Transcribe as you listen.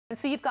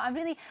So you've got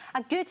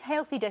a good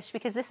healthy dish,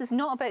 because this is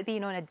not about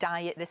being on a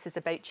diet. This is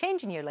about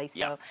changing your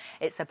lifestyle. Yep.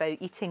 It's about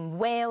eating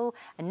well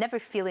and never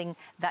feeling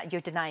that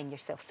you're denying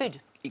yourself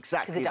food.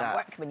 Exactly that. Because it doesn't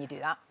work when you do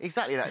that.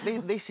 Exactly that.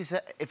 This is,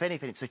 if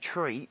anything, it's a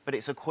treat, but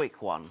it's a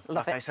quick one.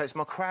 Love it. So it's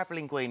my crab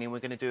linguine, and we're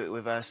going to do it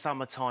with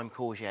summertime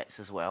courgettes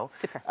as well.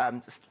 Super.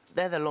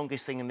 They're the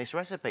longest thing in this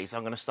recipe, so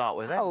I'm going to start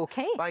with them. Oh,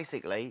 OK.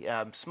 Basically,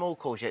 small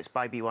courgettes,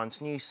 baby ones,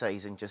 new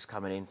season, just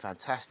coming in,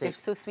 fantastic. They're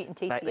so sweet and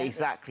tasty.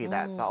 Exactly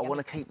that, but yummy. I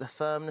want to keep the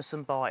firmness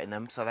and bite in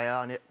them, so they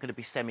are going to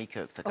be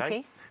semi-cooked, OK?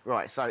 OK.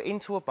 Right, so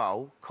into a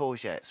bowl,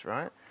 courgettes,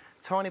 right?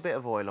 Tiny bit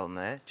of oil on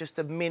there, just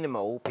a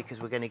minimal,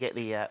 because we're going to get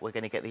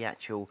the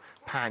actual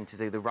pan to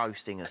do the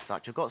roasting as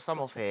such. I've got some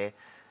off here.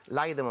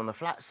 Lay them on the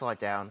flat side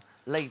down,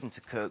 leave them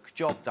to cook.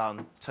 Job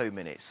done, 2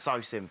 minutes. So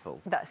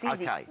simple. That's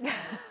easy. OK,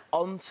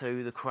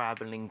 onto the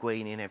crab and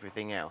linguine and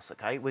everything else,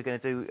 OK? We're going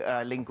to do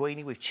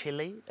linguine with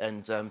chilli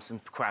and some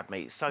crab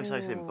meat. So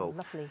simple.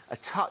 Lovely. A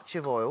touch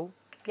of oil.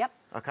 Yep.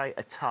 OK,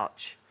 a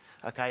touch.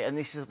 OK, and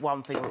this is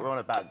one thing we're on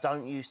about.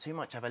 Don't use too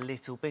much, have a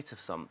little bit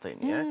of something,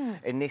 yeah?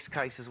 In this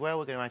case as well,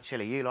 we're going to add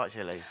chilli. You like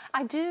chilli?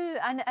 I do,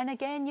 and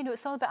again, you know,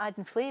 it's all about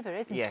adding flavour,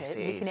 isn't it? Yes, it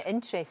Making is. it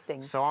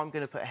interesting. So I'm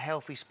going to put a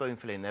healthy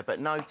spoonful in there, but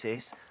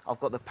notice I've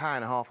got the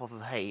pan half off of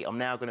the heat. I'm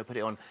now going to put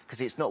it on, because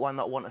it's not one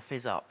that I want to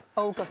fizz up.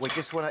 Oh, gotcha. We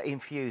just want to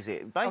infuse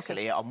it.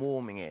 Basically, I'm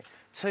warming it.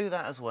 To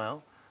that as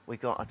well, we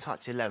got a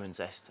touch of lemon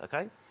zest, OK?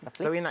 Lovely.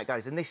 So in that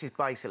goes, and this is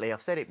basically,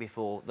 I've said it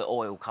before, the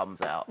oil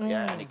comes out,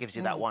 yeah, and it gives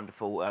you that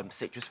wonderful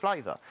citrus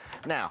flavour.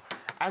 Now,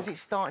 as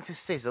it's starting to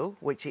sizzle,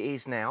 which it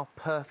is now,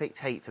 perfect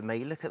heat for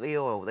me, look at the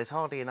oil. There's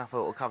hardly enough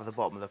oil to cover the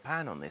bottom of the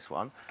pan on this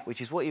one, which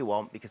is what you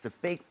want, because the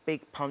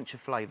big punch of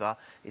flavour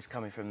is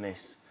coming from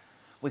this.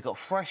 We've got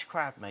fresh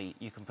crab meat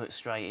you can put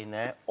straight in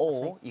there,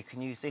 or you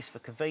can use this for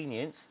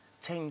convenience,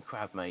 tinned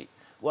crab meat.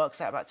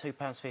 Works out about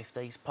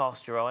 £2.50, it's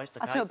pasteurised. Okay?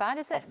 That's not bad,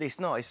 is it? It's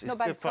not. It's not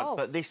bad good at all.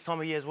 But this time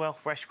of year as well,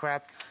 fresh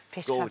crab,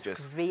 fresh gorgeous.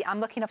 Crab's great. I'm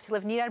lucky enough to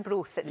live near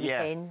Arbroath at the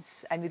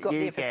weekends, and we've got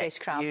there for fresh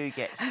crab. You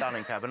get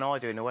stunning crab, and I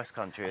do in the West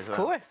Country as well.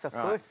 Of course, of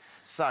course.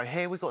 So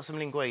here we've got some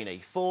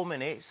linguine. 4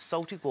 minutes,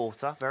 salted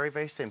water,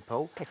 very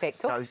simple.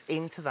 Perfecto. Goes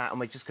into that, and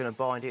we're just going to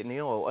bind it in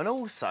the oil. And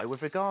also,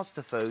 with regards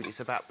to food,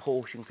 it's about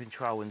portion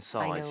control and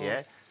size,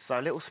 yeah? So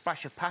a little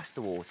splash of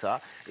pasta water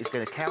is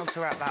going to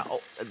counteract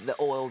the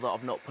oil that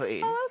I've not put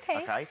in. Oh,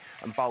 OK. OK,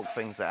 and bulk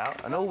things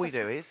out. And all we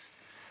do is,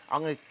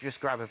 I'm going to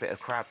just grab a bit of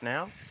crab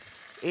now.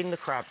 In the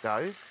crab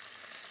goes.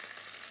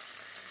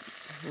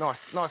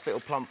 Nice little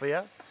plump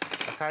here.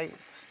 OK,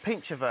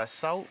 pinch of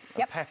salt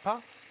and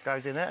pepper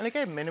goes in there. And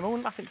again, minimal,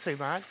 nothing too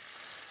bad.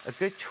 A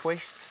good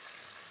twist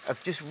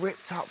of just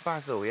ripped up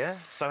basil, yeah?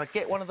 So I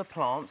get one of the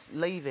plants,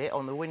 leave it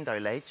on the window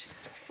ledge,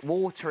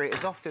 water it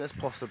as often as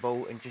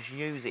possible, and just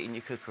use it in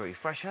your cookery.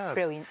 Fresh herb.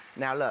 Brilliant.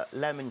 Now look,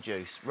 lemon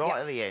juice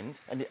right at the end,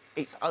 and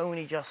it's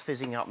only just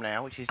fizzing up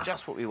now, which is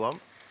just what we want.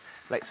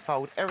 Let's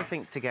fold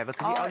everything together,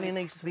 because it only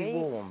needs to be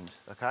warmed,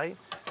 OK?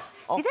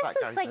 See, this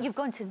looks like you've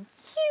gone to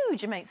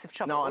huge amounts of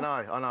trouble. No, I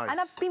know. And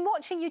I've been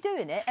watching you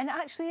doing it, and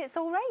actually it's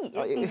all right.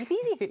 It's easy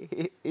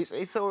peasy.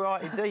 It's all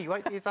right indeed.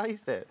 Wait till you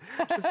taste it.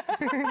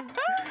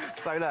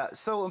 So look,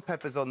 salt and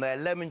pepper's on there,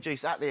 lemon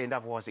juice at the end,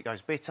 otherwise it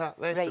goes bitter.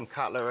 There's some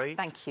cutlery.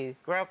 Thank you.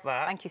 Grab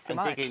that. Thank you so and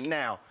much. Dig in.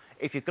 Now,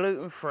 if you're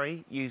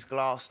gluten-free, use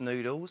glass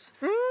noodles.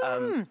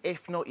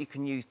 If not, you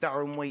can use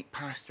durum wheat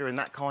pasta and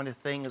that kind of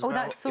thing as well. Oh,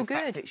 that's so good.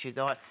 If that fits your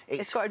diet.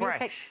 It's got a real fresh.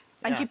 kick.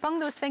 And do you bung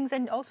those things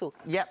in also?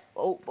 Yep.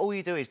 All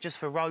you do is just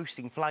for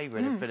roasting flavour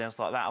and everything else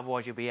like that.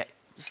 Otherwise, you'll be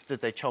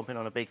stood there chomping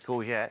on a big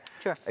courgette.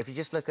 Sure. If you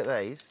just look at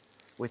these,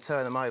 we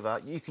turn them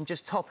over. You can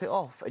just top it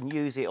off and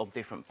use it on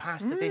different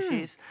pasta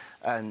dishes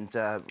and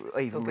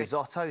even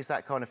risottos,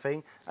 that kind of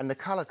thing. And the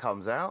colour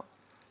comes out.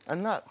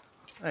 And look,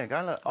 there you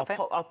go. Look,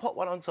 I'll pop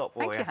one on top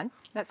for you. Thank you, hon.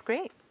 That's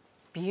great.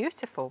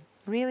 Beautiful.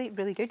 Really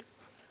good.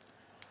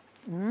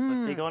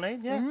 So dig on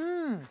in,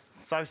 yeah.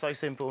 So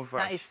simple and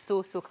fresh. That is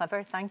so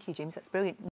clever. Thank you, James. That's brilliant.